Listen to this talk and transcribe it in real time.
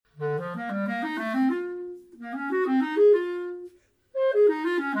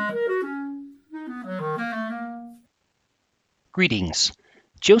Greetings.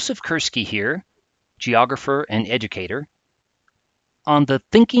 Joseph Kursky here, geographer and educator, on the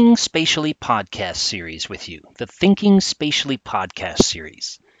Thinking Spatially podcast series with you. The Thinking Spatially podcast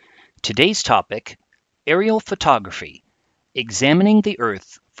series. Today's topic, aerial photography, examining the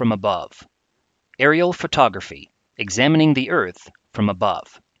Earth from above. Aerial photography, examining the Earth from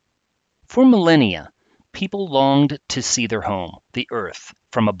above. For millennia, people longed to see their home, the Earth,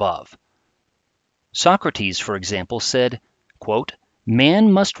 from above. Socrates, for example, said, quote,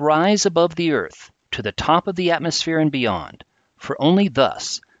 "Man must rise above the earth, to the top of the atmosphere and beyond, for only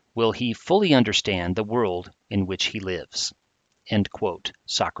thus will he fully understand the world in which he lives." End quote,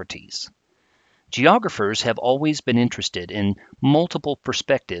 Socrates. Geographers have always been interested in multiple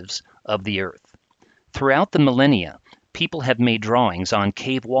perspectives of the earth. Throughout the millennia, people have made drawings on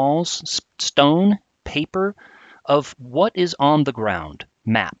cave walls, stone, paper, of what is on the ground,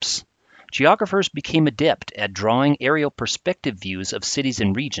 maps. Geographers became adept at drawing aerial perspective views of cities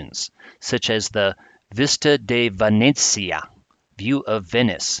and regions, such as the Vista de Venezia, View of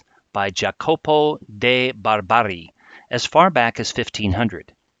Venice, by Jacopo de Barbari, as far back as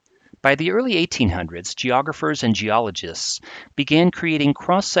 1500. By the early 1800s, geographers and geologists began creating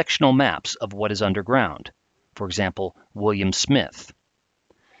cross-sectional maps of what is underground. For example, William Smith.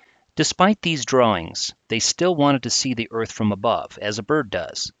 Despite these drawings, they still wanted to see the Earth from above, as a bird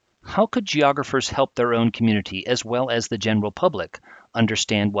does. How could geographers help their own community as well as the general public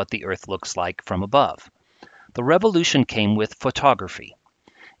understand what the Earth looks like from above? The revolution came with photography.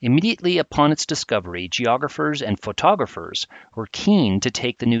 Immediately upon its discovery, geographers and photographers were keen to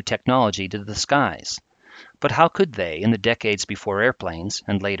take the new technology to the skies. But how could they, in the decades before airplanes,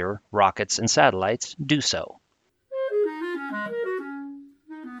 and later rockets and satellites, do so?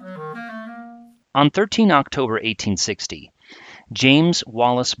 On 13 October 1860, James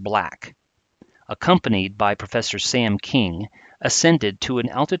Wallace Black, accompanied by Professor Sam King, ascended to an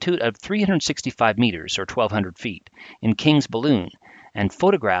altitude of 365 meters, or 1,200 feet, in King's balloon and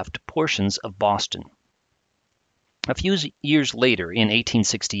photographed portions of Boston. A few years later, in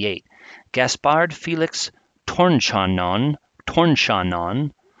 1868, Gaspard Felix Tourchon,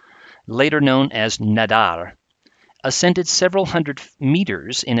 later known as Nadar, ascended several hundred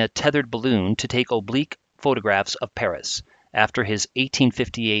meters in a tethered balloon to take oblique photographs of Paris, after his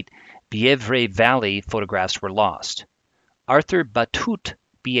 1858 Bièvre Valley photographs were lost. Arthur Batut,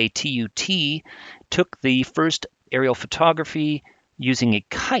 B-A-T-U-T, took the first aerial photography using a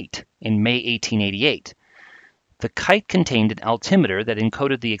kite in May 1888. The kite contained an altimeter that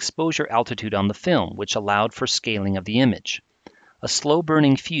encoded the exposure altitude on the film, which allowed for scaling of the image. A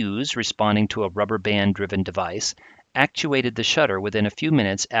slow-burning fuse, responding to a rubber band-driven device, actuated the shutter within a few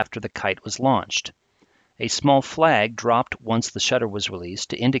minutes after the kite was launched. A small flag dropped once the shutter was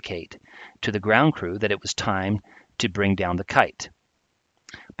released to indicate to the ground crew that it was time to bring down the kite.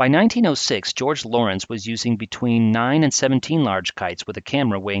 By 1906, George Lawrence was using between 9 and 17 large kites with a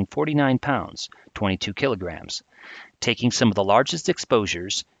camera weighing 49 pounds, 22 kilograms, taking some of the largest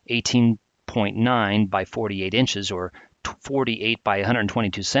exposures, 18.9 by 48 inches or 48 by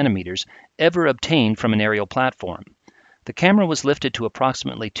 122 centimeters, ever obtained from an aerial platform. The camera was lifted to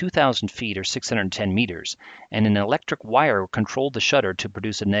approximately 2,000 feet or 610 meters, and an electric wire controlled the shutter to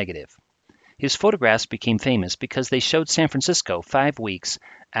produce a negative. His photographs became famous because they showed San Francisco 5 weeks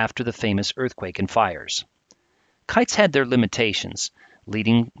after the famous earthquake and fires. Kites had their limitations,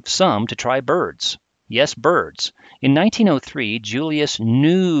 leading some to try birds. Yes, birds. In 1903, Julius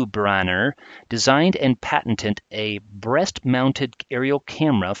Neubrenner designed and patented a breast-mounted aerial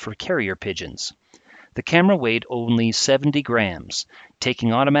camera for carrier pigeons. The camera weighed only 70 grams,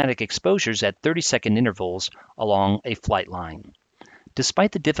 taking automatic exposures at 30-second intervals along a flight line.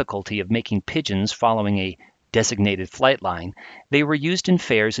 Despite the difficulty of making pigeons following a designated flight line, they were used in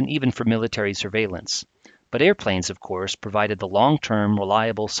fairs and even for military surveillance. But airplanes, of course, provided the long-term,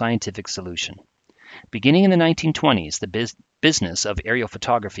 reliable scientific solution. Beginning in the 1920s, the business of aerial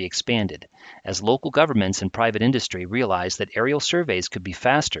photography expanded, as local governments and private industry realized that aerial surveys could be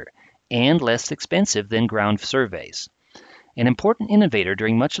faster and less expensive than ground surveys. An important innovator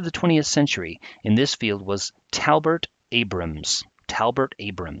during much of the 20th century in this field was Talbert Abrams.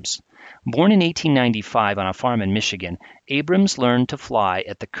 Born in 1895 on a farm in Michigan, Abrams learned to fly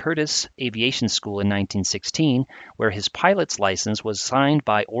at the Curtiss Aviation School in 1916, where his pilot's license was signed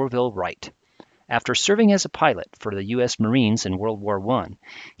by Orville Wright. After serving as a pilot for the U.S. Marines in World War I,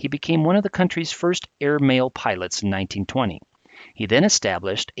 he became one of the country's first airmail pilots in 1920. He then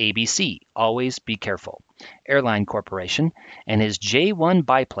established ABC, Always Be Careful, Airline Corporation, and his J-1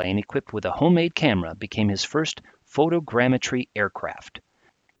 biplane equipped with a homemade camera became his first photogrammetry aircraft.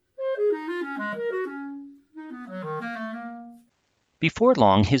 Before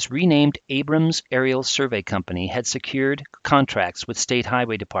long, his renamed Abrams Aerial Survey Company had secured contracts with state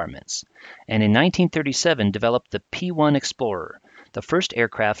highway departments, and in 1937 developed the P-1 Explorer, the first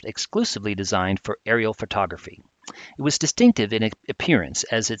aircraft exclusively designed for aerial photography. It was distinctive in appearance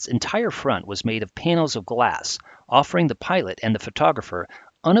as its entire front was made of panels of glass, offering the pilot and the photographer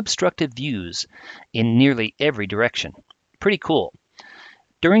unobstructed views in nearly every direction. Pretty cool.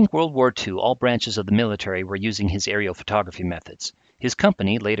 During World War II, all branches of the military were using his aerial photography methods. His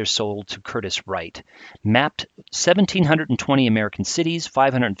company, later sold to Curtiss Wright, mapped 1,720 American cities,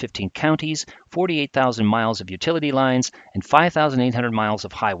 515 counties, 48,000 miles of utility lines, and 5,800 miles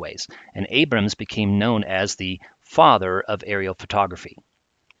of highways, and Abrams became known as the father of aerial photography.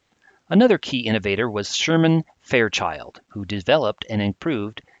 Another key innovator was Sherman Fairchild, who developed and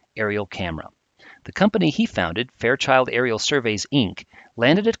improved aerial camera. The company he founded, Fairchild Aerial Surveys, Inc.,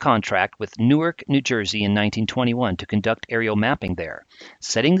 landed a contract with Newark, New Jersey in 1921 to conduct aerial mapping there,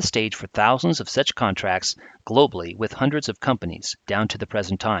 setting the stage for thousands of such contracts globally with hundreds of companies, down to the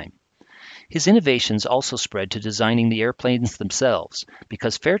present time. His innovations also spread to designing the airplanes themselves,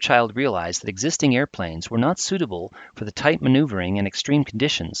 because Fairchild realized that existing airplanes were not suitable for the tight maneuvering and extreme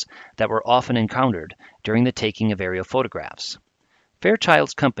conditions that were often encountered during the taking of aerial photographs.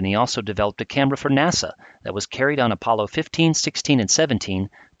 Fairchild's company also developed a camera for NASA that was carried on Apollo 15, 16, and 17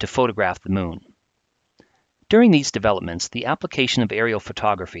 to photograph the moon. During these developments, the application of aerial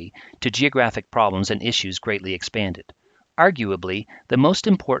photography to geographic problems and issues greatly expanded. Arguably, the most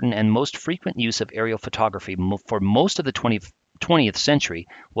important and most frequent use of aerial photography for most of the 20th century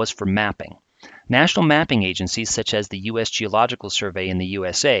was for mapping. National mapping agencies such as the U.S. Geological Survey in the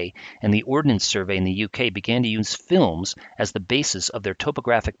USA and the Ordnance Survey in the U.K. began to use films as the basis of their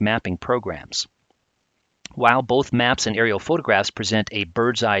topographic mapping programs. While both maps and aerial photographs present a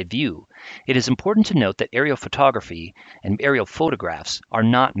bird's-eye view, it is important to note that aerial photography and aerial photographs are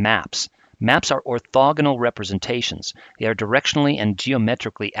not maps. Maps are orthogonal representations. They are directionally and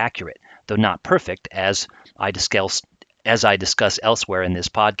geometrically accurate, though not perfect, as I discuss elsewhere in this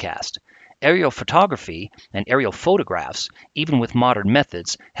podcast. Aerial photography and aerial photographs, even with modern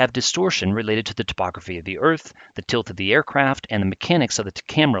methods, have distortion related to the topography of the Earth, the tilt of the aircraft, and the mechanics of the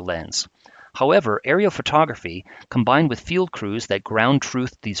camera lens. However, aerial photography, combined with field crews that ground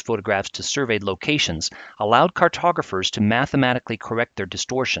truthed these photographs to surveyed locations, allowed cartographers to mathematically correct their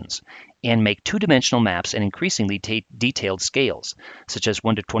distortions and make two-dimensional maps in increasingly detailed scales, such as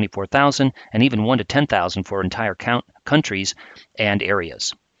 1 to 24,000 and even 1 to 10,000 for entire countries and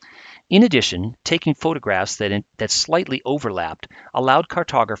areas. In addition, taking photographs that slightly overlapped allowed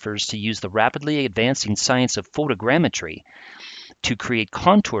cartographers to use the rapidly advancing science of photogrammetry to create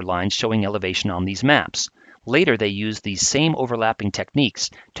contour lines showing elevation on these maps. Later, they used these same overlapping techniques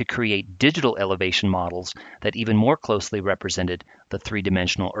to create digital elevation models that even more closely represented the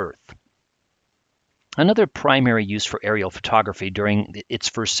three-dimensional Earth. Another primary use for aerial photography during its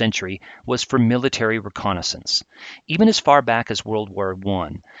first century was for military reconnaissance. Even as far back as World War I,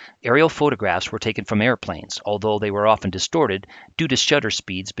 aerial photographs were taken from airplanes, although they were often distorted due to shutter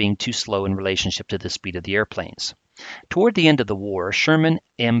speeds being too slow in relationship to the speed of the airplanes. Toward the end of the war, Sherman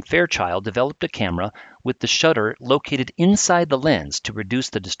M. Fairchild developed a camera with the shutter located inside the lens to reduce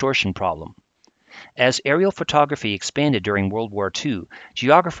the distortion problem. As aerial photography expanded during World War II,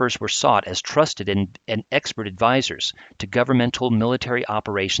 geographers were sought as trusted and expert advisors to governmental military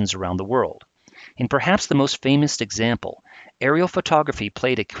operations around the world. In perhaps the most famous example, aerial photography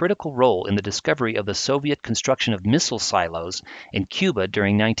played a critical role in the discovery of the Soviet construction of missile silos in Cuba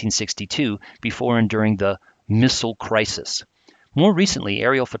during 1962, before and during the Missile Crisis. More recently,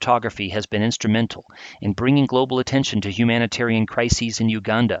 aerial photography has been instrumental in bringing global attention to humanitarian crises in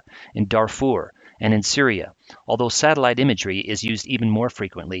Uganda, in Darfur, and in Syria, although satellite imagery is used even more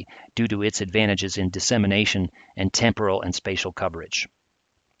frequently due to its advantages in dissemination and temporal and spatial coverage.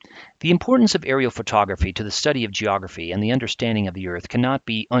 The importance of aerial photography to the study of geography and the understanding of the Earth cannot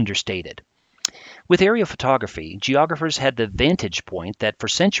be understated. With aerial photography, geographers had the vantage point that for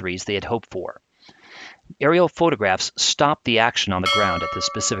centuries they had hoped for. Aerial photographs stopped the action on the ground at the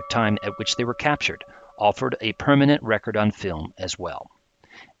specific time at which they were captured, offered a permanent record on film as well.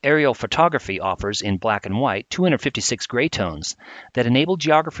 Aerial photography offers, in black and white, 256 gray tones that enable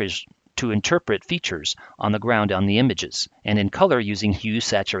geographers to interpret features on the ground on the images, and in color using hue,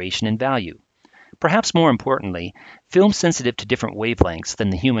 saturation, and value. Perhaps more importantly, film sensitive to different wavelengths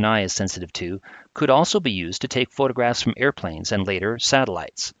than the human eye is sensitive to could also be used to take photographs from airplanes and later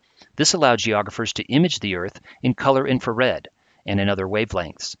satellites. This allowed geographers to image the Earth in color infrared and in other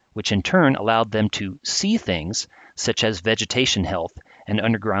wavelengths, which in turn allowed them to see things such as vegetation health and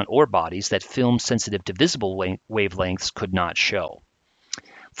underground ore bodies that film sensitive to visible wavelengths could not show.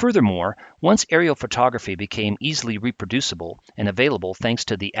 Furthermore, once aerial photography became easily reproducible and available thanks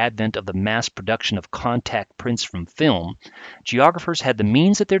to the advent of the mass production of contact prints from film, geographers had the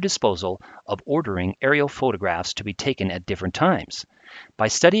means at their disposal of ordering aerial photographs to be taken at different times. By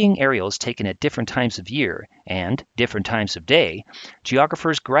studying aerials taken at different times of year and different times of day,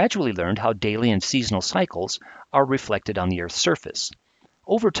 geographers gradually learned how daily and seasonal cycles are reflected on the Earth's surface.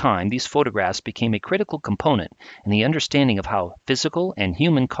 Over time, these photographs became a critical component in the understanding of how physical and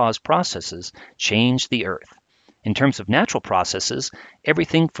human-caused processes change the Earth. In terms of natural processes,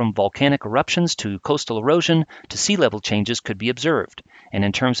 everything from volcanic eruptions to coastal erosion to sea level changes could be observed, and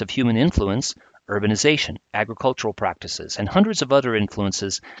in terms of human influence, urbanization, agricultural practices, and hundreds of other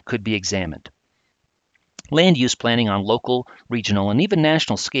influences could be examined. Land use planning on local, regional, and even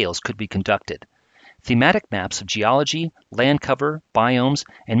national scales could be conducted. Thematic maps of geology, land cover, biomes,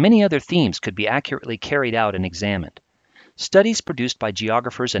 and many other themes could be accurately carried out and examined. Studies produced by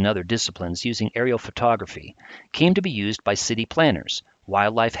geographers and other disciplines using aerial photography came to be used by city planners,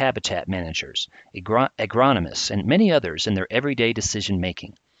 wildlife habitat managers, agronomists, and many others in their everyday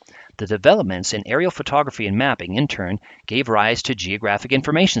decision-making. The developments in aerial photography and mapping, in turn, gave rise to geographic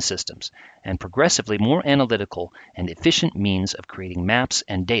information systems and progressively more analytical and efficient means of creating maps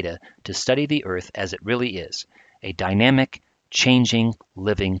and data to study the Earth as it really is, a dynamic, changing,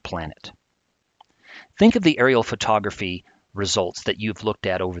 living planet. Think of the aerial photography results that you've looked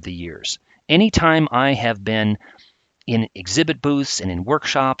at over the years. Anytime I have been in exhibit booths and in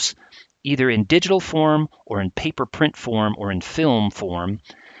workshops, either in digital form or in paper print form or in film form,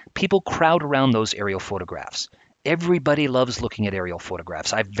 people crowd around those aerial photographs. Everybody loves looking at aerial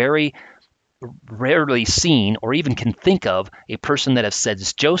photographs. I've very rarely seen or even can think of a person that has said,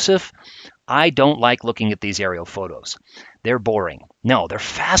 Joseph, I don't like looking at these aerial photos. They're boring. No, they're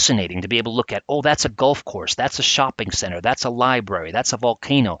fascinating to be able to look at. Oh, that's a golf course. That's a shopping center. That's a library. That's a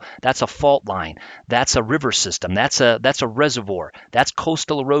volcano. That's a fault line. That's a river system. That's a reservoir. That's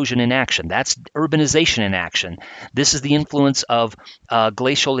coastal erosion in action. That's urbanization in action. This is the influence of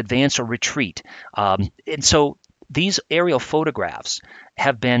glacial advance or retreat. And so these aerial photographs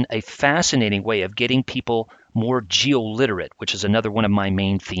have been a fascinating way of getting people more geoliterate, which is another one of my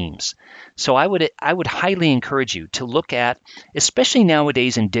main themes. So I would highly encourage you to look at, especially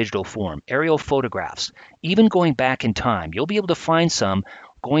nowadays in digital form, aerial photographs, even going back in time. You'll be able to find some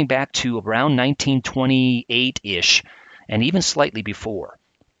going back to around 1928-ish and even slightly before.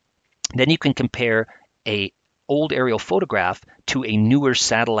 Then you can compare a old aerial photograph to a newer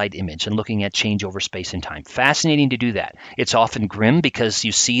satellite image and looking at change over space and time. Fascinating to do that. It's often grim because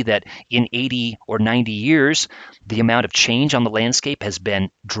you see that in 80 or 90 years, the amount of change on the landscape has been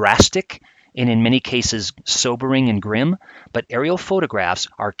drastic and in many cases sobering and grim, but aerial photographs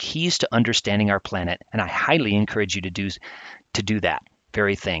are keys to understanding our planet, and I highly encourage you to do that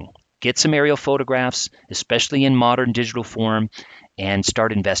very thing. Get some aerial photographs, especially in modern digital form, and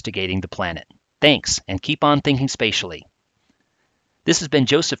start investigating the planet. Thanks, and keep on thinking spatially. This has been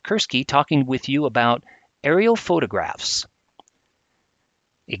Joseph Kerski talking with you about aerial photographs,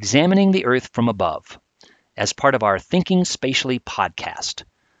 examining the Earth from above, as part of our Thinking Spatially podcast.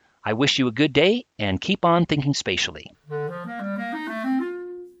 I wish you a good day and keep on thinking spatially.